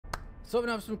Let's open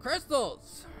up some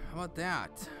crystals. How about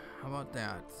that? How about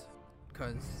that?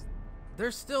 Because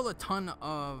there's still a ton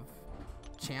of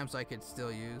champs I could still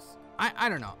use. I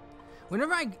don't know.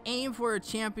 Whenever I aim for a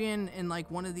champion in like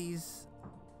one of these,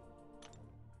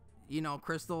 you know,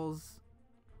 crystals,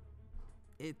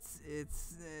 I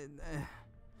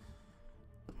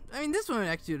mean, this one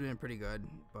actually would have been pretty good,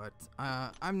 but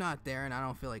I'm not there, and I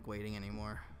don't feel like waiting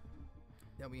anymore.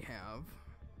 That we have.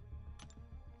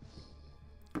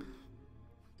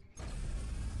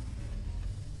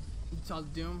 You saw the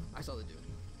Doom? I saw the Doom.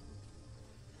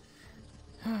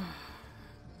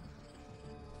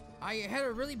 I had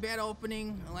a really bad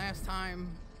opening last time,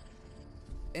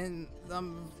 and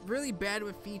I'm really bad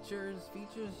with features.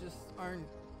 Features just aren't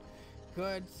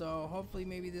good, so hopefully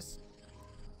maybe this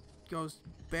goes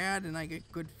bad and I get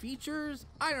good features.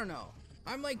 I don't know.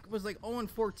 Was like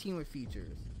 0-14 with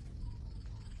features.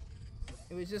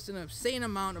 It was just an insane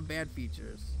amount of bad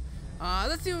features.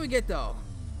 Let's see what we get though.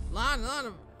 Lot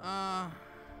of I'll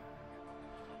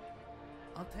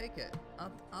take it.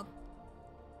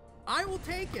 I will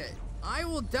take it. I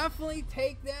will definitely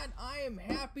take that. I am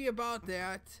happy about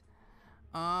that.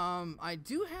 I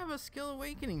do have a skill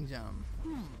awakening gem.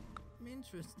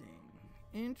 Interesting.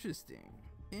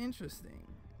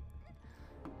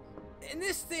 In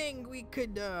this thing, we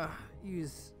could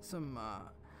use some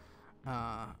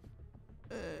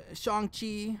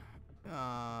Shang-Chi.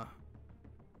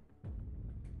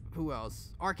 Who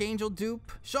else? Archangel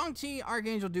Dupe. Shang-Chi,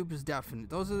 Archangel Dupe is definite.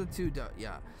 Those are the two,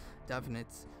 yeah,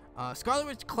 definites. Scarlet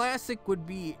Witch Classic would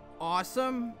be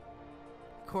awesome.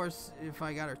 Of course, if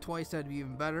I got her twice, that'd be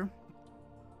even better.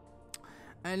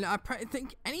 And I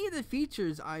think any of the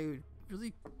features I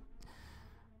really,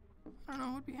 I don't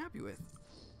know, would be happy with.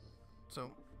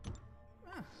 So,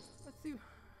 let's see.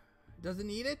 Doesn't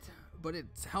need it, but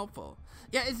it's helpful.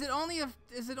 Yeah, is it only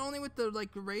with the like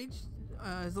rage,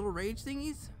 his little rage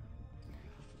thingies?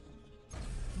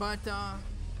 But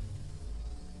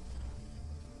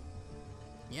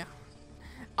yeah,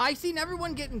 I seen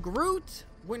everyone getting Groot,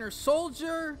 Winter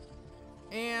Soldier,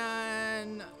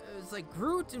 and it was like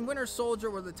Groot and Winter Soldier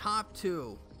were the top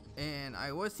two, and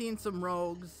I was seeing some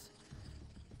rogues.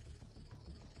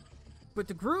 But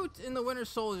the Groot and the Winter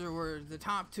Soldier were the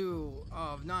top two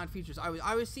of non-features.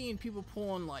 I was seeing people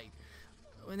pulling like,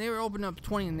 when they were opening up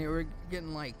 20 and they were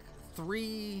getting like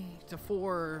 3 to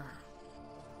 4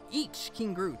 each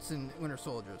King Groots and Winter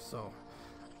Soldiers. So,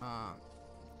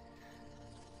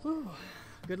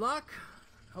 good luck.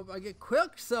 Hope I get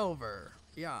Quicksilver.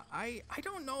 Yeah, I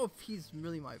don't know if he's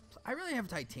really my. I really have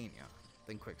Titania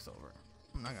than Quicksilver.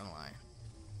 I'm not gonna lie.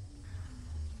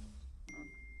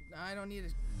 I don't need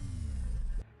it.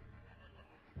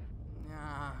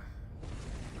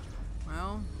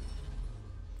 Well,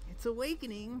 it's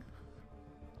awakening.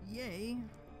 Yay.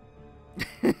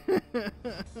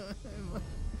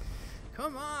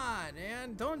 Come on,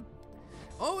 man. Don't.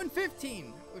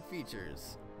 0-15 with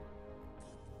features.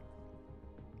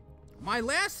 My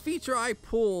last feature I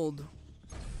pulled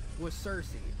was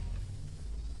Cersei.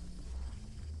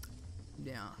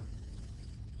 Yeah.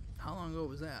 How long ago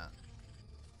was that?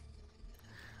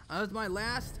 That was my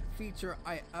last feature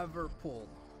I ever pulled.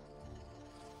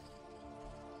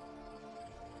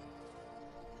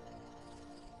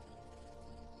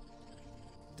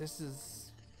 This is...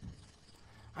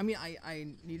 I mean, I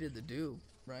needed the dupe,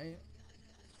 right?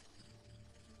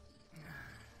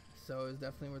 So it's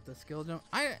definitely worth the skill jump.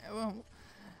 I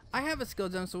have a skill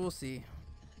jump, so we'll see.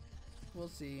 We'll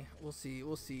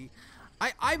see.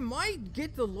 I might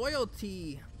get the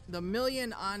loyalty, the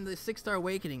million on the 6-star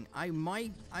awakening. I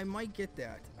might get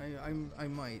that. I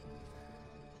might.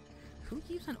 Who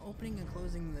keeps on opening and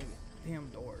closing the damn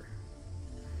door?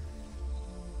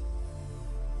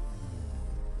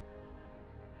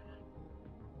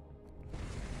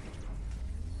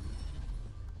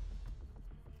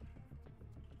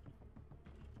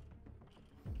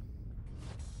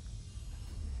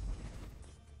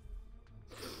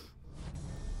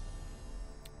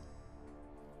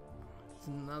 It's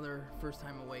another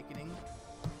first-time awakening.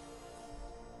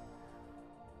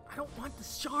 I don't want the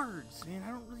shards, man. I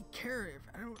don't really care if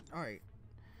I don't. All right,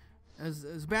 it's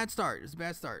a bad start. It's a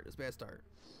bad start.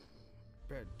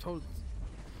 Bad total.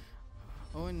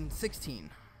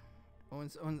 0-16.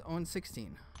 0-16.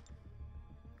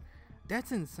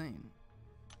 That's insane.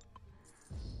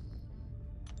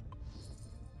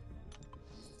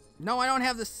 No, I don't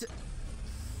have the.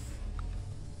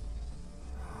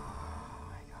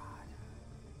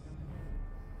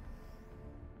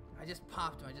 I just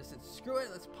popped him. I just said, screw it,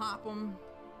 let's pop him.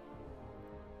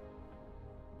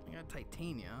 I got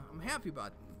Titania. I'm happy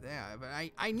about that, but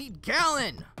I need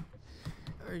Galen.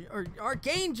 or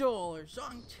Archangel or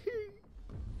Shang-Chi.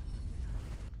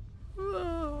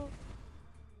 Oh.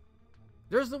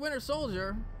 There's the Winter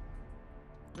Soldier.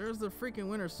 There's the freaking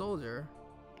Winter Soldier.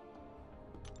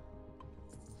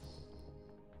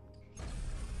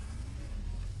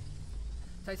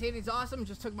 Titania's awesome.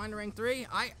 Just took mine to rank 3.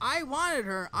 I wanted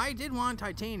her. I did want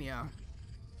Titania.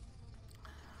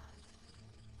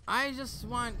 I just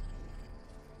want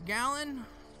Galen.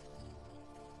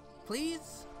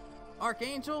 Please.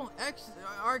 Archangel.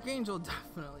 Archangel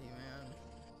definitely, man.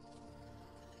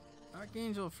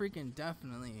 Archangel freaking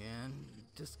definitely, man.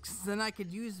 Just 'cause then I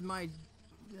could use my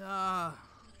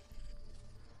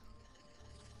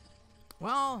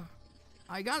well,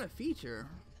 I got a feature.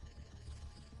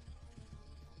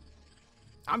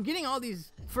 I'm getting all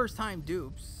these first-time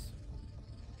dupes.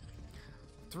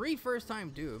 3 first-time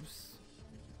dupes.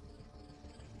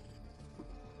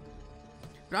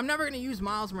 But I'm never going to use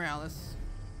Miles Morales.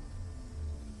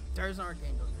 There's an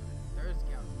Archangel. There's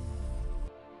Galen.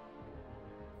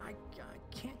 I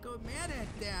can't go mad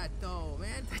at that, though,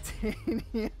 man.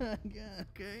 Titania. Yeah,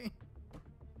 okay.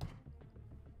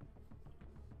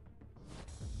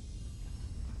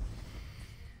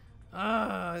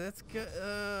 That's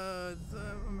good.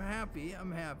 I'm happy.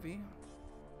 I'm happy.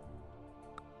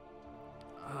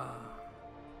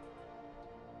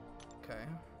 Okay.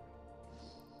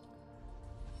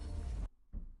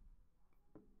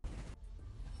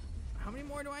 How many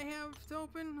more do I have to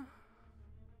open?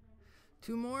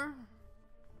 2 more?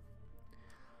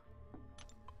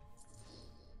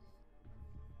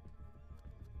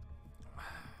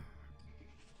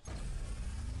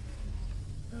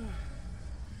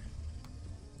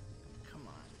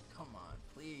 Come on,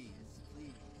 please,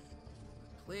 please,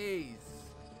 please.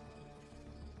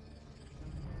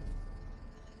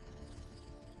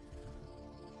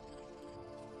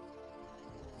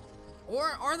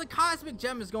 Or the Cosmic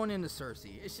Gem is going into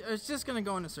Cersei. It's just gonna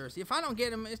go into Cersei. If I don't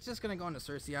get him, it's just gonna go into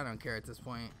Cersei. I don't care at this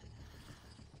point.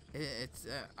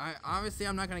 Obviously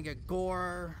I'm not gonna get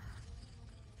Gore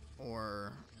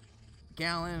or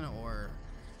Galen or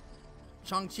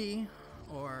Shang-Chi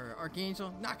or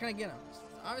Archangel. Not gonna get him.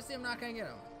 Obviously I'm not gonna get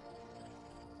him.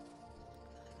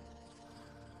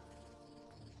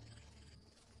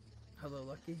 Hello,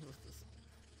 Lucky. What's this?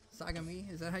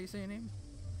 Sagami? Is that how you say your name?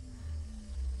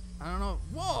 I don't know.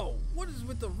 Whoa! What is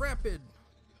with the rapid?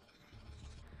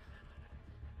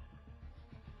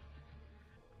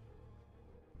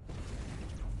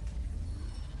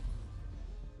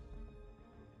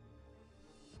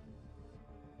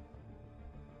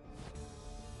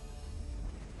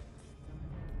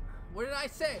 What did I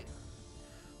say?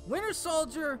 Winter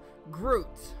Soldier, Groot.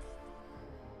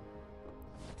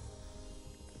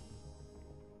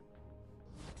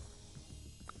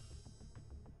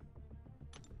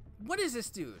 What is this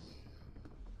dude?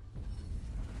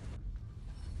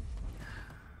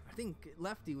 I think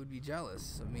Lefty would be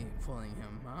jealous of me pulling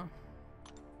him, huh?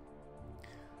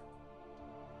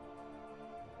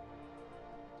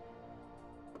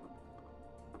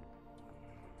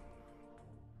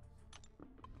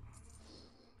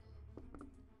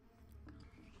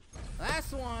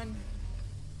 Last one.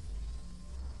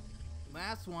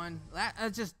 Last one.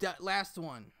 Last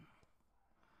one.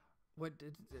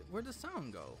 Where'd the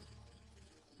sound go?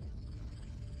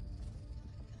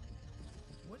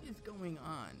 What is going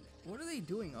on? What are they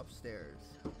doing upstairs?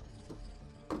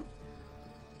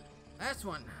 Last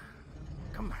one.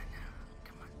 Come on.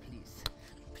 Come on, please.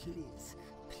 Please.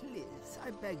 Please.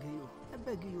 I beg you. I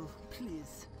beg you.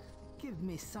 Please. Give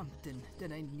me something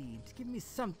that I need. Give me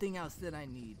something else that I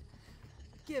need.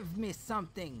 Give me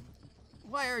something.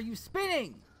 Why are you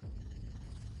spinning?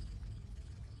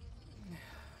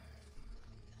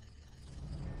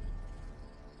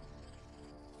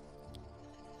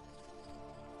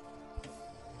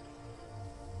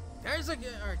 There's a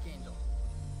good Archangel.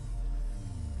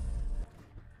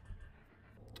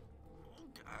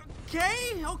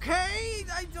 Okay.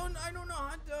 I don't know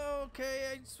how to.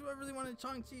 Okay, I really wanted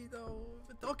Shang-Chi though.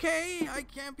 But okay, I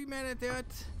can't be mad at that.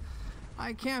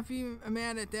 I can't be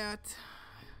mad at that.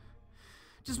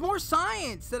 Just more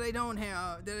science that I don't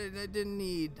have, that I didn't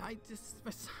need.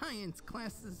 My science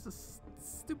class is just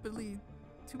stupidly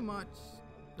too much.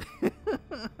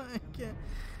 I can't.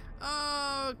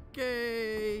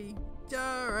 Okay.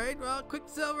 Alright, well,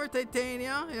 Quicksilver,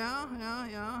 Titania.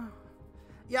 Yeah.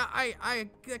 Yeah,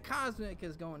 the Cosmic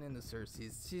is going into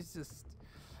Cersei. She's just,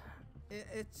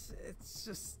 it's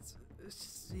just,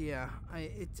 yeah.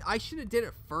 I should have did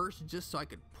it first just so I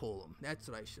could pull him. That's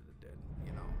what I should have did,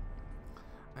 you know.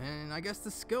 And I guess the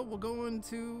skill will go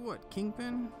into what,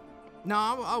 Kingpin? No,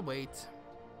 I'll wait.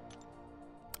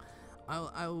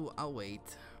 I'll wait.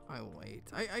 I'll wait.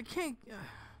 I can't.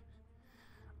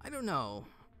 I don't know.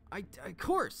 Of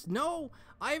course, no.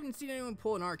 I haven't seen anyone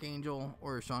pull an Archangel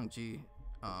or a Shang-Chi.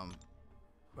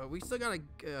 But we still gotta.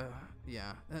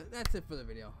 Yeah. That's it for the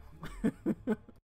video.